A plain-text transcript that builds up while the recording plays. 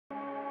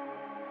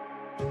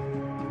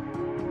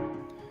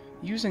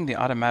Using the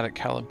automatic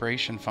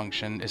calibration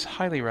function is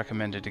highly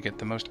recommended to get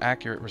the most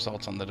accurate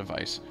results on the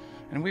device,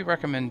 and we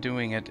recommend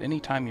doing it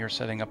anytime you're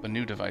setting up a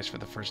new device for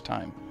the first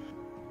time.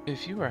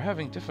 If you are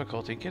having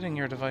difficulty getting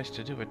your device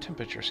to do a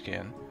temperature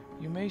scan,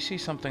 you may see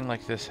something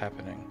like this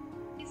happening.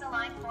 Please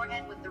align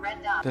forehead with the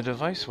red dot. The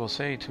device will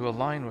say to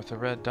align with the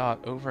red dot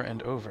over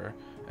and over,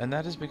 and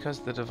that is because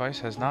the device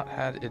has not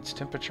had its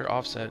temperature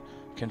offset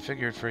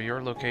configured for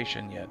your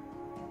location yet.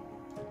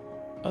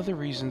 Other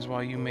reasons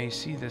why you may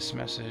see this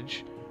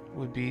message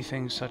would be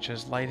things such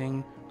as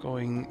lighting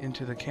going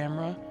into the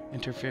camera,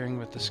 interfering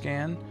with the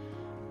scan.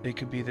 It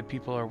could be that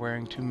people are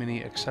wearing too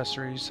many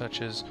accessories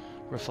such as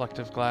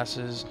reflective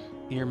glasses,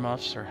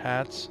 earmuffs, or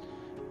hats.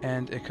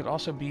 And it could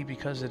also be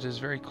because it is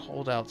very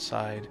cold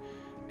outside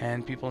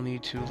and people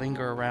need to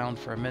linger around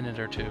for a minute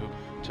or two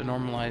to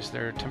normalize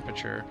their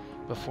temperature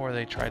before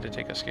they try to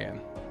take a scan.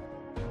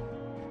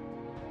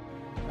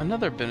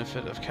 Another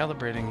benefit of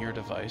calibrating your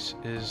device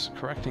is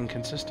correcting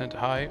consistent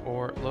high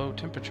or low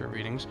temperature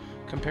readings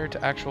compared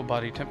to actual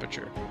body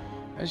temperature.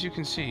 As you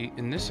can see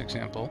in this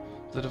example,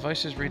 the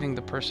device is reading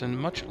the person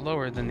much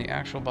lower than the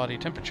actual body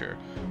temperature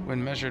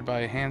when measured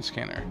by a hand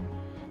scanner.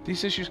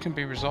 These issues can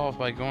be resolved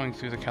by going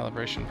through the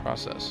calibration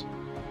process.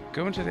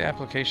 Go into the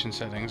application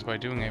settings by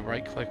doing a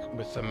right click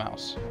with the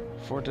mouse.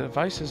 For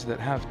devices that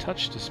have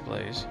touch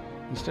displays,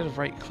 instead of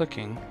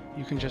right-clicking,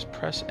 you can just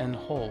press and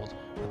hold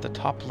at the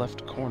top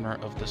left corner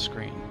of the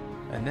screen,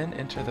 and then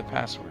enter the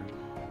password,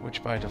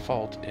 which by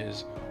default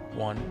is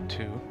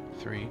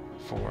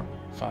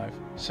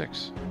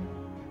 123456.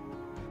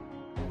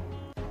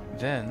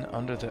 Then,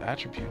 under the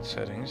attribute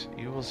settings,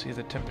 you will see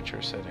the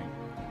temperature setting.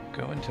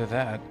 Go into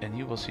that and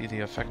you will see the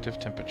effective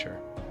temperature.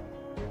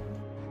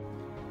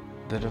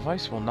 The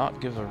device will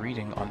not give a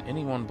reading on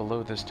anyone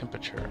below this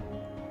temperature,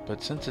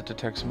 but since it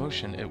detects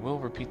motion, it will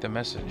repeat the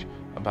message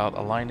about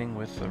aligning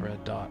with the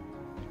red dot.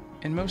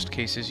 In most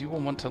cases, you will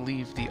want to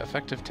leave the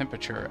effective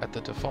temperature at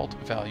the default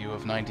value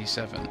of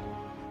 97.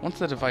 Once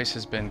the device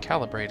has been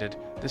calibrated,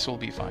 this will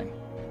be fine.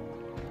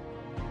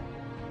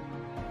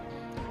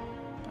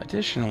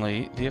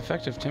 Additionally, the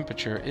effective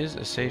temperature is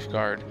a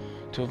safeguard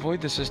to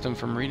avoid the system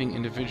from reading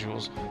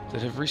individuals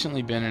that have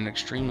recently been in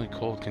extremely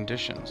cold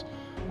conditions,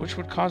 which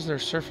would cause their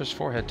surface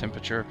forehead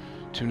temperature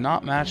to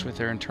not match with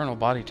their internal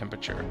body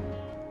temperature.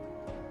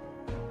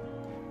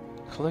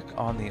 Click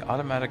on the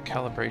automatic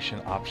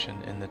calibration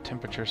option in the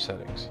temperature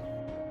settings.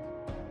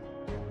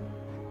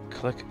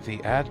 Click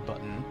the Add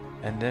button,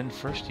 and then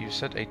first you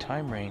set a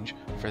time range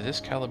for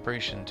this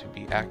calibration to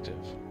be active.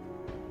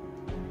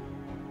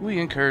 We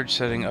encourage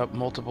setting up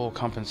multiple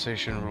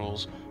compensation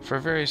rules for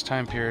various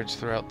time periods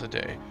throughout the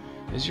day,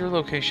 as your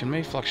location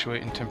may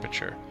fluctuate in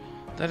temperature.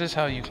 That is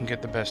how you can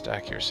get the best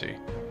accuracy.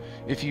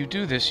 If you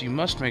do this, you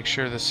must make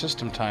sure the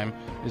system time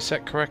is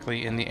set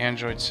correctly in the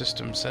Android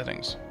system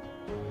settings.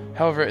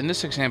 However, in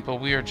this example,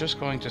 we are just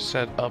going to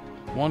set up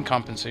one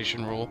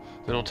compensation rule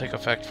that will take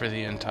effect for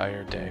the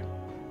entire day.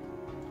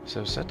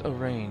 So set a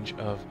range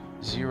of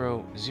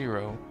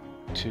 00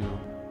 to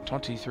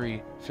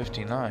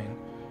 2359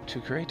 to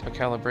create a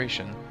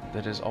calibration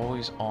that is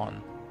always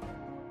on.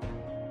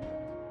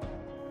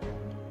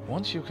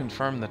 Once you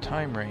confirm the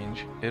time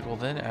range, it will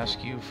then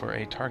ask you for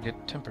a target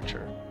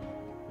temperature.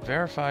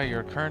 Verify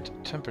your current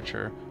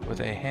temperature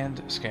with a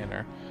hand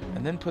scanner,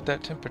 and then put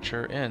that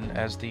temperature in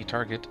as the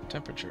target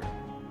temperature.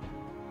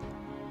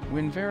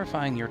 When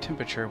verifying your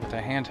temperature with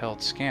a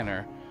handheld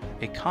scanner,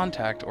 a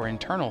contact or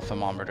internal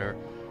thermometer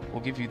will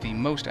give you the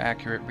most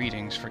accurate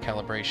readings for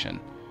calibration.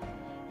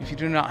 If you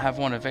do not have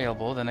one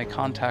available, then a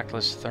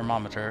contactless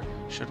thermometer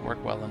should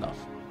work well enough.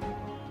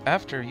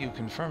 After you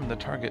confirm the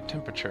target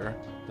temperature,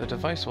 the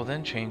device will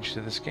then change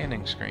to the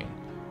scanning screen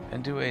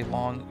and do a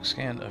long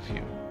scan of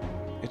you.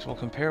 It will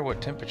compare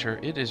what temperature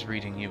it is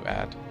reading you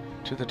at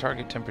to the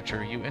target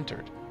temperature you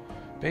entered.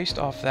 Based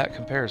off that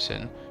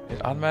comparison,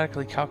 it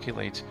automatically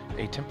calculates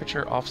a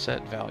temperature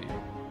offset value.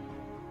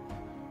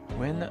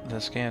 When the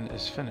scan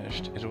is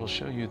finished, it will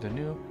show you the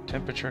new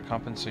temperature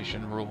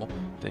compensation rule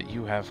that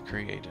you have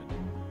created.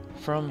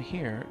 From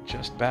here,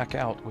 just back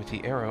out with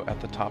the arrow at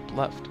the top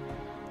left,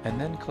 and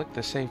then click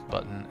the Save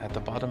button at the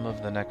bottom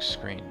of the next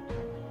screen.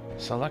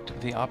 Select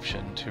the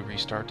option to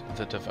restart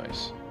the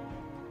device.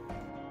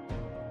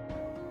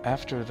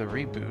 After the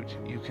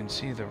reboot, you can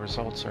see the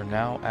results are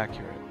now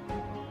accurate.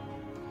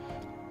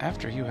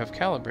 After you have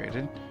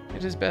calibrated,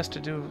 it is best to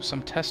do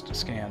some test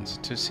scans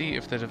to see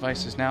if the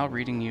device is now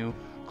reading you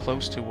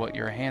close to what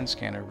your hand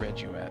scanner read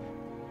you at.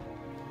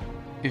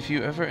 If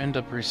you ever end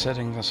up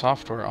resetting the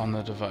software on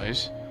the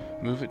device,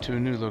 move it to a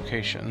new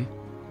location,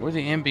 or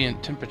the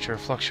ambient temperature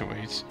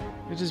fluctuates,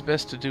 it is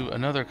best to do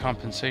another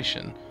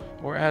compensation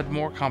or add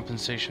more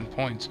compensation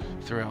points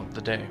throughout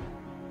the day.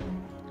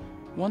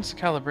 Once the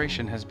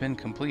calibration has been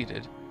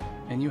completed,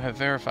 and you have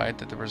verified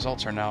that the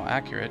results are now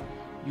accurate,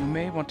 you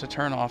may want to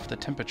turn off the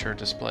temperature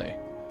display.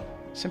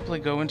 Simply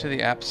go into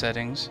the app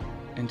settings,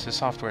 into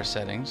software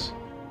settings,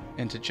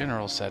 into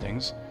general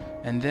settings,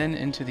 and then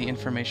into the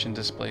information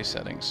display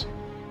settings.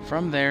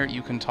 From there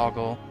you can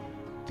toggle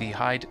the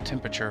hide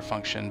temperature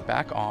function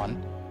back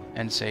on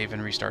and save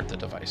and restart the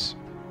device.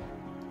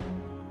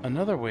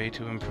 Another way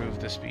to improve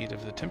the speed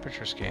of the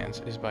temperature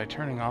scans is by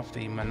turning off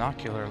the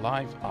monocular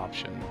live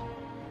option.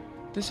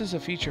 This is a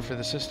feature for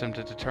the system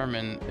to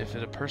determine if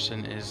a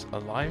person is a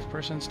live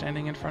person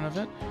standing in front of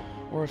it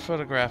or a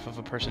photograph of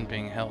a person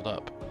being held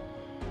up.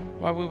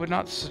 While we would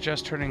not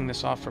suggest turning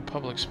this off for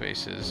public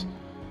spaces,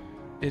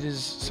 it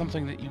is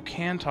something that you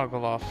can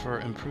toggle off for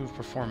improved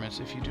performance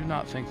if you do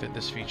not think that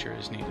this feature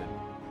is needed.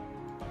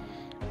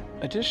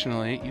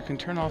 Additionally, you can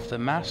turn off the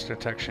mask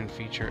detection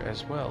feature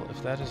as well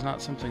if that is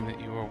not something that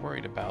you are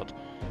worried about,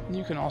 and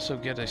you can also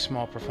get a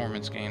small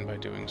performance gain by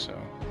doing so.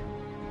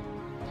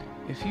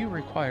 If you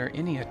require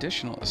any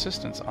additional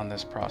assistance on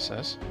this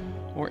process,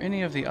 or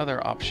any of the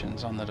other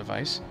options on the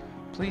device,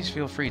 please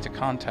feel free to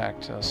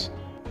contact us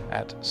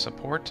at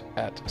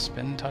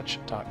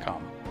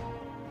support@spintouch.com.